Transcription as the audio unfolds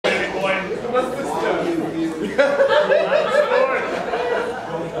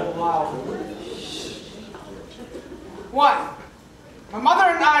One, my mother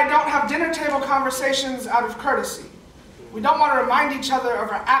and I don't have dinner table conversations out of courtesy. We don't want to remind each other of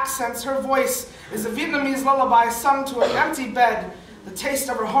our accents. Her voice is a Vietnamese lullaby sung to an empty bed, the taste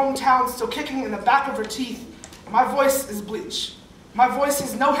of her hometown still kicking in the back of her teeth. My voice is bleach. My voice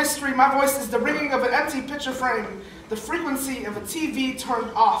has no history. My voice is the ringing of an empty picture frame, the frequency of a TV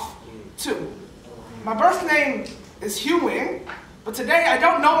turned off. Two, my birth name is Hieu Nguyen, but today I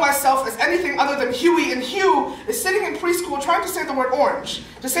don't know myself as anything other than Huey, and Hugh is sitting in preschool trying to say the word orange,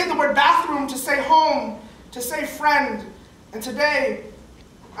 to say the word bathroom, to say home, to say friend, and today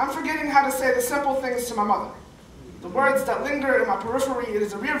I'm forgetting how to say the simple things to my mother. The words that linger in my periphery, it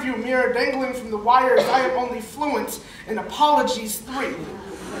is a rearview mirror dangling from the wires. I am only fluent in apologies 3.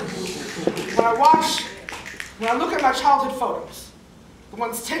 When I look at my childhood photos, the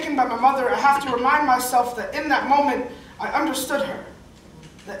ones taken by my mother, I have to remind myself that in that moment, I understood her.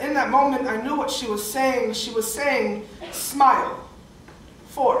 That in that moment, I knew what she was saying. She was saying, smile.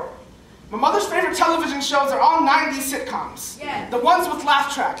 4. My mother's favorite television shows are all 90s sitcoms. Yeah. The ones with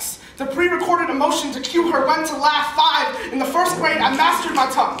laugh tracks. The pre-recorded emotion to cue her when to laugh. 5. In the first grade, I mastered my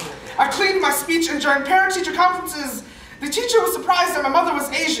tongue. I cleaned my speech, and during parent-teacher conferences, the teacher was surprised that my mother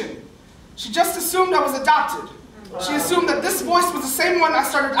was Asian. She just assumed I was adopted. She assumed that this voice was the same one I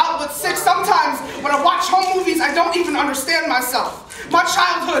started out with. 6. Sometimes, when I watch home movies, I don't even understand myself. My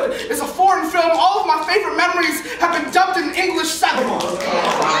childhood is a foreign film. All of my favorite memories have been dubbed in English 7.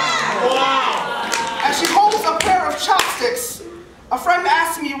 Wow. As she holds a pair of chopsticks, a friend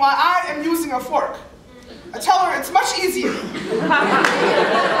asks me why I am using a fork. I tell her it's much easier.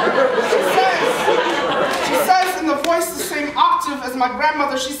 She says in the voice the same octave as my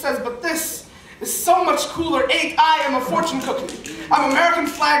grandmother, she says, but this is so much cooler. 8, I am a fortune cookie. I'm American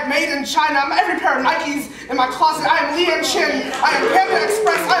flag made in China. I'm every pair of Nikes in my closet. I am Lian Chin. I am Panda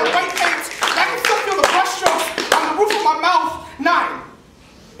Express. I am white paint. I can still feel the brushstrokes on the roof of my mouth. 9.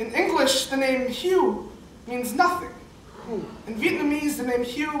 In English, the name Hieu means nothing. In Vietnamese, the name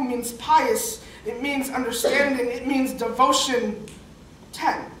Hieu means pious. It means understanding. It means devotion.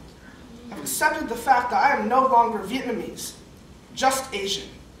 10. I've accepted the fact that I am no longer Vietnamese, just Asian.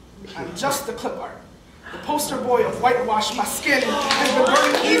 I'm just the clip art. The poster boy of whitewash. My skin has been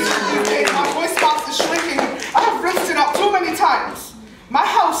burning easier these days. My voice box is shrinking. I have rinsed it out too many times. My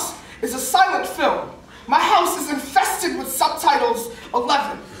house is a silent film. My house is infested with subtitles.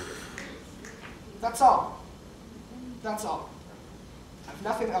 11. That's all. That's all. I have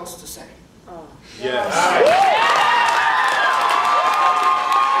nothing else to say. Yes.